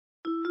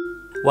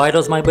Why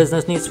does my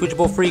business need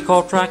SwitchboardFREE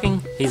call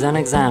tracking? Here's an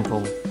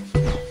example.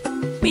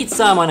 Meet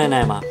Simon and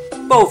Emma.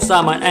 Both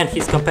Simon and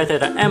his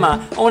competitor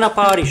Emma own a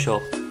party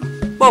shop.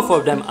 Both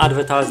of them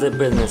advertise their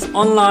business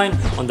online,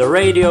 on the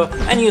radio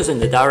and using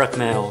the direct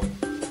mail.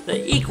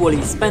 They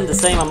equally spend the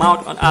same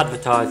amount on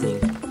advertising.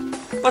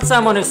 But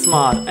Simon is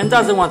smart and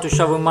doesn't want to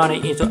shovel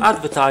money into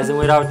advertising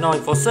without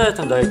knowing for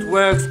certain that it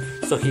works,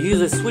 so he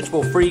uses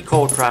SwitchboardFREE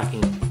call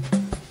tracking.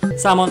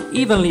 Simon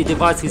evenly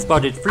divides his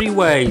budget 3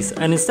 ways,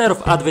 and instead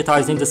of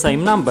advertising the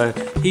same number,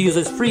 he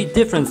uses 3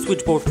 different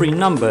SwitchboardFREE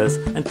numbers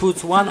and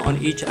puts one on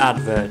each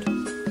advert.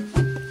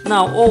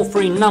 Now all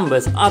 3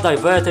 numbers are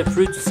diverted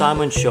through to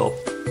Simon's shop.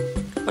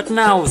 But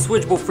now with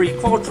SwitchboardFREE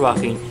call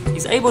tracking,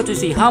 he's able to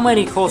see how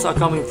many calls are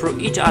coming through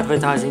each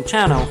advertising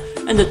channel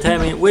and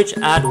determine which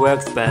ad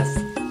works best.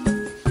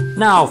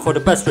 Now for the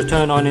best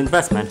return on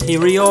investment, he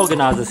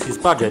reorganizes his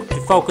budget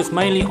to focus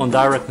mainly on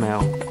direct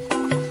mail.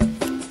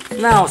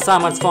 Now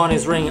Simon's phone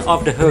is ringing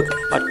off the hook,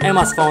 but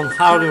Emma's phone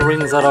hardly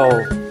rings at all.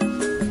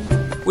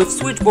 With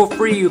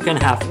SwitchboardFREE you can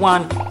have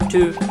 1,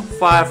 2,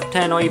 5,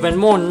 10 or even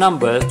more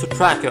numbers to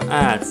track your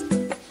ads.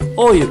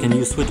 Or you can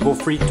use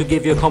SwitchboardFREE to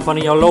give your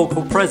company a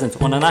local presence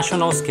on a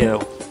national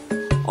scale.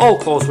 All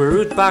calls will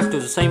route back to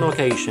the same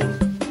location.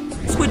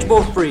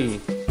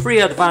 SwitchboardFREE, free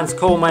advanced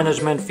call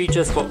management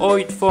features for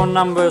OIT phone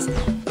numbers,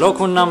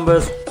 local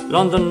numbers,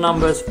 London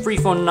numbers, free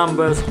phone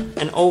numbers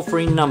and all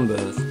 3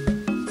 numbers.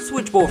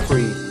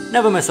 SwitchboardFREE,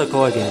 never miss a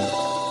call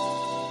again.